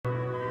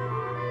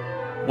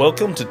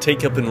Welcome to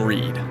Take Up and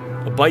Read,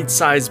 a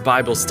bite-sized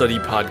Bible study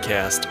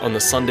podcast on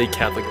the Sunday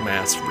Catholic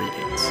Mass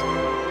readings.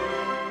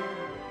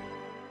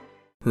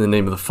 In the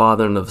name of the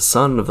Father, and of the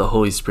Son, and of the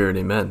Holy Spirit,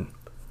 amen.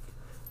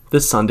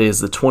 This Sunday is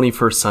the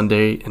 21st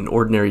Sunday in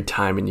Ordinary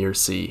Time in Year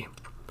C.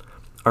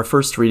 Our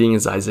first reading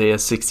is Isaiah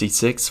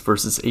 66,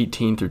 verses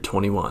 18 through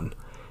 21,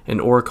 an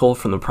oracle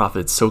from the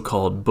prophet's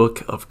so-called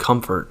Book of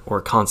Comfort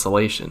or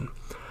Consolation,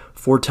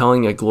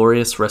 foretelling a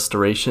glorious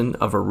restoration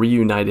of a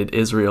reunited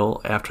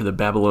Israel after the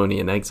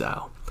Babylonian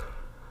exile.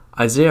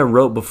 Isaiah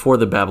wrote before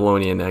the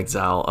Babylonian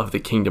exile of the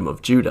kingdom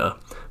of Judah,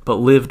 but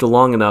lived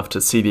long enough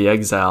to see the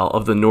exile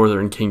of the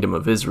northern kingdom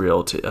of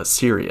Israel to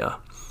Assyria.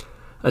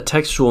 A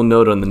textual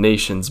note on the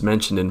nations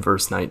mentioned in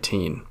verse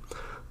 19.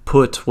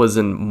 Put was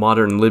in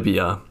modern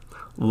Libya,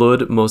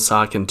 Lud,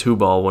 Mosak, and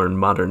Tubal were in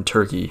modern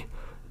Turkey,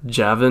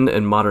 Javan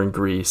in modern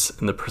Greece,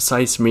 and the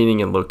precise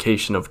meaning and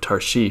location of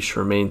Tarshish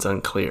remains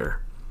unclear.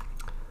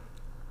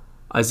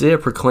 Isaiah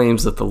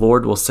proclaims that the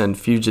Lord will send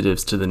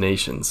fugitives to the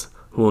nations,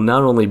 who will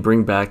not only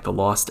bring back the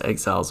lost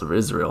exiles of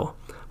Israel,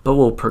 but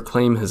will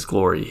proclaim his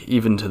glory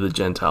even to the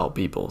Gentile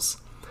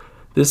peoples.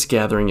 This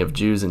gathering of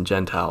Jews and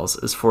Gentiles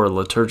is for a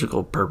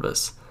liturgical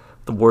purpose,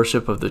 the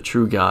worship of the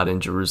true God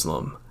in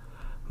Jerusalem.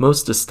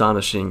 Most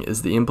astonishing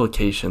is the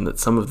implication that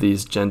some of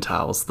these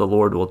Gentiles the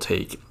Lord will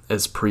take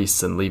as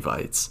priests and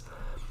Levites.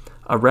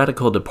 A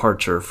radical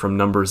departure from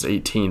Numbers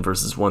 18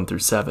 verses 1 through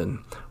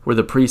 7, where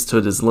the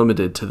priesthood is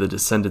limited to the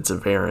descendants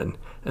of Aaron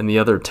and the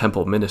other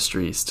temple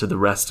ministries to the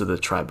rest of the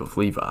tribe of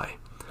Levi.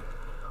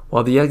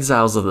 While the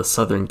exiles of the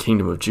southern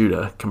kingdom of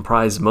Judah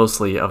comprise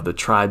mostly of the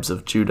tribes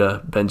of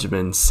Judah,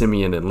 Benjamin,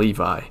 Simeon, and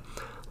Levi,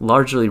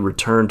 largely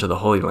returned to the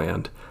Holy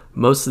Land,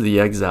 most of the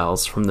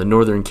exiles from the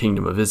northern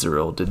kingdom of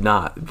Israel did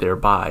not,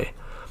 thereby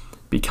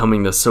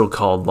becoming the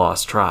so-called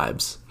lost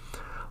tribes.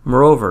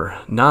 Moreover,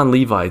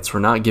 non-Levites were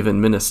not given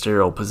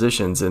ministerial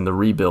positions in the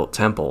rebuilt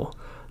temple,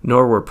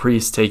 nor were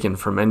priests taken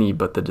from any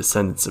but the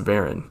descendants of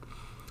Aaron.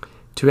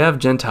 To have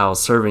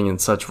Gentiles serving in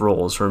such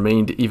roles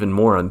remained even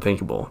more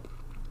unthinkable.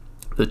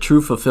 The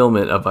true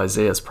fulfillment of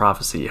Isaiah's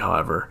prophecy,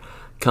 however,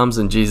 comes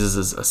in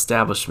Jesus'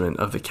 establishment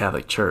of the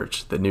Catholic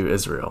Church, the new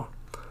Israel.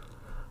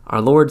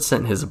 Our Lord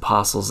sent his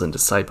apostles and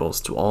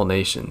disciples to all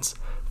nations,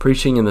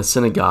 preaching in the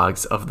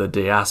synagogues of the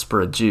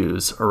diaspora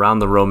Jews around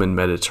the Roman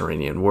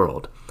Mediterranean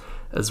world,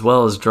 as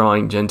well as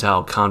drawing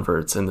Gentile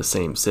converts in the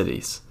same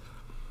cities.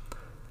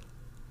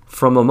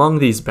 From among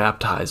these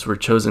baptized were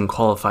chosen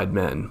qualified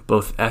men,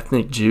 both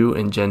ethnic Jew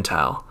and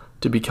Gentile,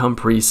 to become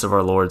priests of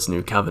our Lord's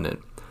new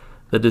covenant.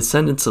 The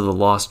descendants of the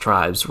lost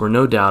tribes were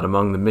no doubt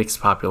among the mixed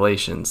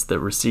populations that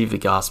received the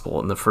gospel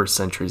in the first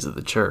centuries of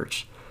the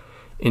Church.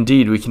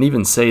 Indeed, we can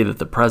even say that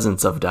the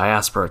presence of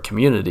diaspora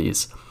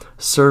communities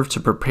served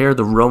to prepare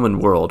the Roman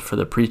world for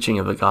the preaching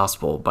of the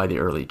gospel by the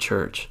early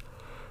Church.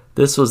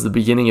 This was the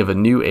beginning of a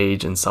new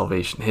age in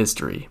salvation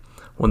history,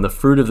 when the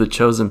fruit of the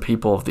chosen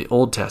people of the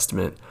Old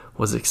Testament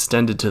was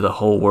extended to the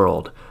whole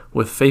world,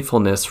 with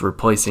faithfulness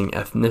replacing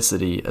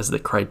ethnicity as the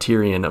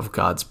criterion of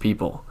God's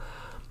people.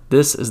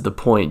 This is the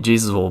point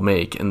Jesus will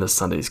make in this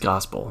Sunday's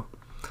Gospel.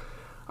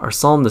 Our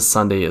psalm this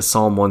Sunday is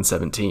Psalm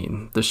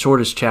 117, the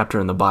shortest chapter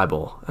in the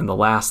Bible and the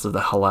last of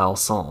the Hallel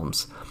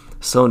Psalms,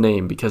 so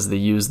named because they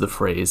use the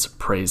phrase,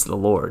 "Praise the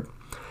Lord."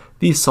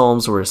 These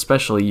psalms were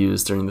especially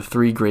used during the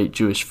three great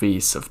Jewish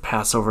feasts of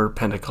Passover,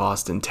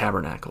 Pentecost, and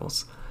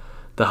Tabernacles.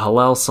 The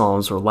Hallel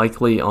Psalms were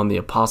likely on the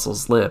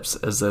apostles' lips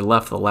as they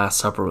left the Last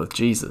Supper with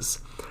Jesus.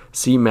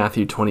 See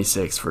Matthew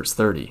 26, verse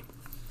 30.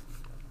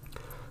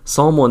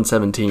 Psalm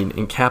 117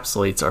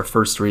 encapsulates our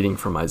first reading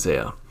from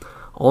Isaiah.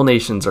 All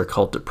nations are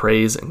called to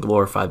praise and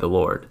glorify the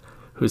Lord,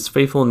 whose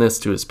faithfulness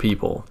to his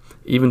people,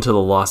 even to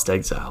the lost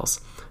exiles,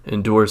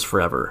 endures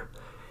forever.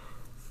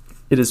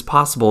 It is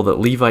possible that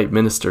Levite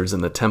ministers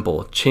in the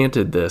temple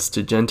chanted this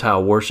to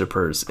Gentile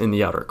worshippers in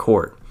the outer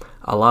court,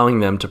 allowing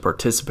them to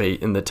participate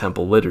in the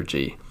temple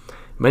liturgy.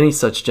 Many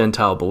such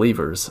Gentile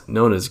believers,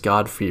 known as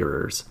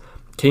God-fearers,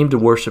 came to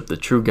worship the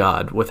true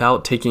God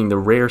without taking the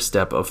rare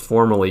step of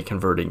formally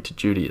converting to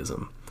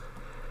Judaism.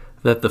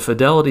 That the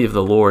fidelity of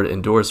the Lord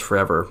endures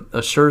forever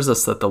assures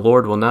us that the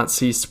Lord will not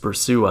cease to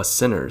pursue us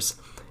sinners,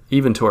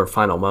 even to our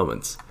final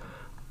moments.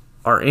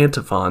 Our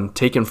antiphon,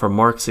 taken from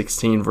Mark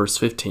 16, verse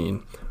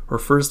 15,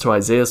 refers to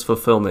Isaiah's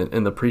fulfillment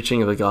in the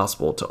preaching of the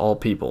gospel to all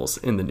peoples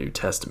in the New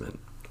Testament.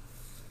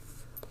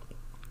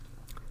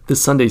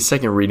 This Sunday's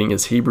second reading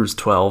is Hebrews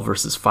 12,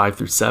 verses 5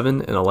 through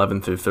 7 and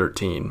 11 through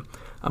 13,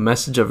 a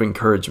message of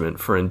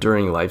encouragement for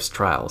enduring life's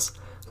trials,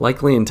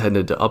 likely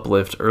intended to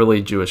uplift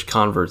early Jewish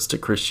converts to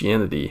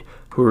Christianity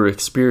who were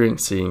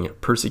experiencing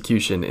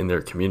persecution in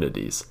their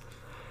communities.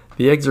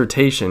 The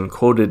exhortation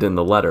quoted in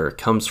the letter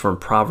comes from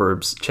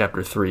Proverbs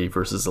chapter 3,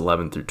 verses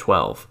 11 through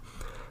 12.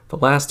 The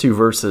last two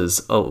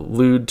verses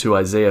allude to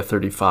Isaiah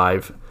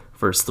 35,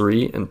 verse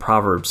 3, and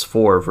Proverbs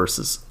 4,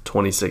 verses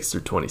 26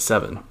 through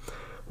 27,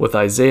 with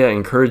Isaiah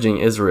encouraging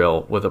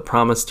Israel with a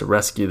promise to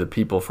rescue the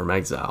people from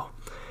exile,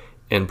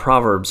 and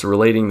Proverbs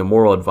relating the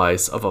moral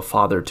advice of a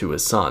father to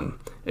his son,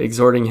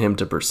 exhorting him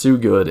to pursue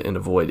good and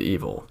avoid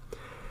evil.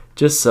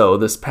 Just so,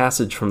 this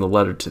passage from the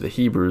letter to the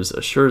Hebrews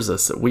assures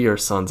us that we are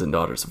sons and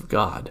daughters of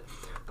God,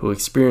 who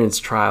experience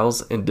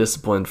trials and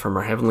discipline from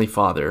our Heavenly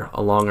Father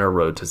along our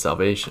road to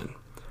salvation.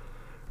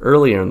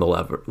 Earlier in the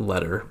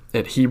letter,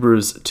 at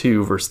Hebrews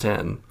 2, verse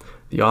 10,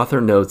 the author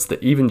notes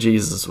that even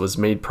Jesus was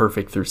made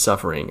perfect through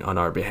suffering on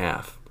our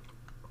behalf.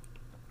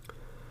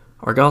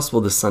 Our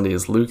gospel this Sunday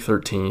is Luke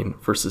 13,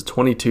 verses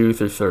 22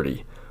 through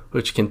 30,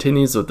 which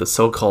continues with the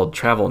so-called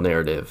travel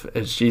narrative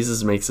as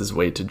Jesus makes his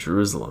way to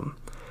Jerusalem.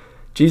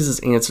 Jesus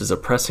answers a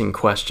pressing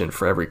question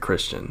for every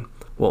Christian.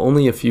 Will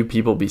only a few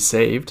people be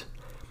saved?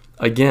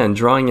 Again,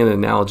 drawing an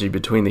analogy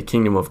between the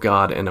kingdom of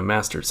God and a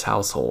master's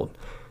household,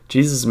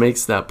 Jesus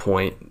makes the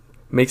point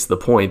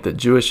that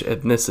Jewish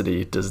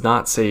ethnicity does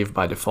not save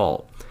by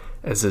default,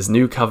 as his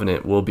new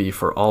covenant will be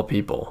for all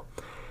people.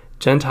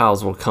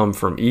 Gentiles will come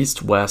from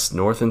east, west,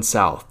 north, and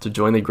south to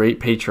join the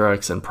great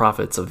patriarchs and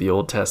prophets of the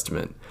Old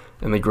Testament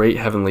and the great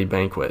heavenly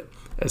banquet,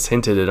 as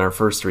hinted in our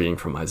first reading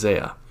from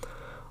Isaiah.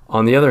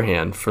 On the other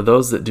hand, for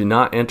those that do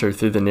not enter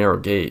through the narrow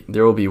gate,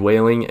 there will be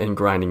wailing and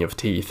grinding of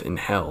teeth in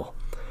hell.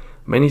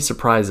 Many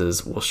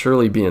surprises will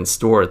surely be in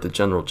store at the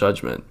general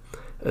judgment,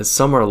 as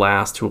some are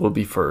last who will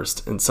be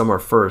first, and some are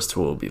first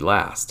who will be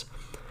last.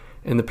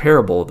 In the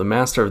parable, the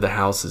master of the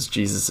house is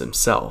Jesus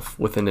himself,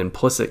 with an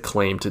implicit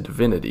claim to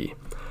divinity.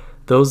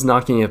 Those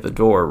knocking at the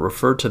door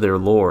refer to their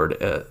Lord,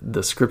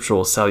 the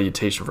scriptural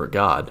salutation for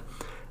God,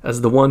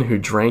 as the one who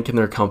drank in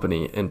their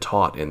company and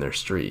taught in their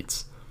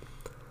streets.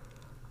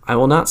 I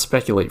will not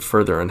speculate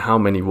further on how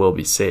many will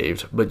be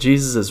saved, but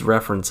Jesus'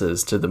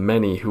 references to the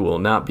many who will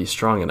not be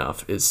strong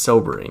enough is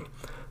sobering,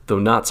 though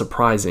not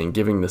surprising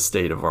given the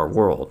state of our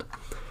world.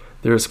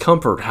 There is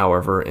comfort,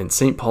 however, in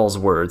St. Paul's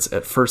words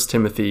at 1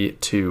 Timothy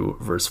 2,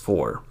 verse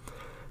 4.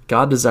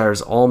 God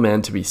desires all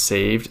men to be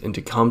saved and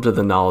to come to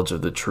the knowledge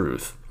of the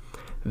truth.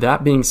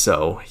 That being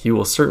so, he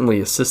will certainly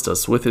assist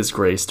us with his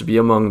grace to be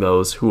among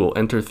those who will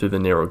enter through the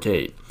narrow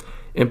gate,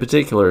 in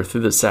particular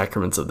through the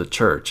sacraments of the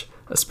Church,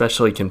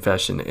 especially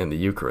confession and the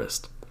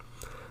Eucharist.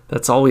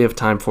 That's all we have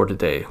time for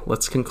today.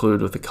 Let's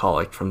conclude with a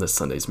collect from this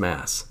Sunday's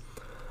Mass.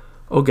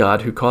 O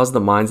God, who caused the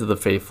minds of the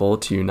faithful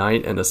to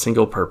unite in a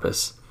single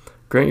purpose,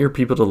 grant your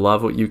people to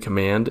love what you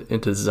command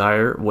and to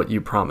desire what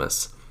you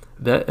promise,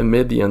 that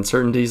amid the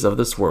uncertainties of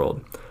this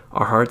world,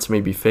 our hearts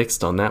may be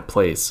fixed on that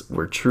place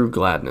where true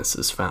gladness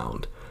is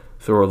found.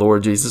 Through our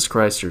Lord Jesus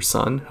Christ, your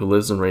Son, who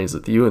lives and reigns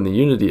with you in the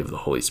unity of the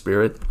Holy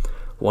Spirit,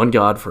 one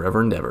God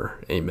forever and ever.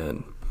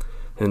 Amen.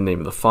 In the name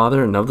of the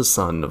Father, and of the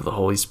Son, and of the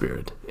Holy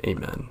Spirit.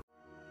 Amen.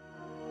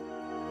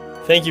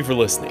 Thank you for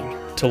listening.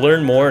 To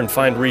learn more and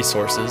find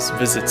resources,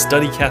 visit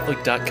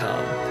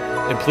studycatholic.com.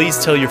 And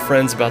please tell your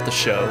friends about the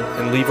show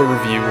and leave a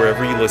review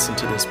wherever you listen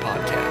to this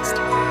podcast.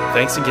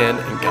 Thanks again,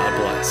 and God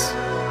bless.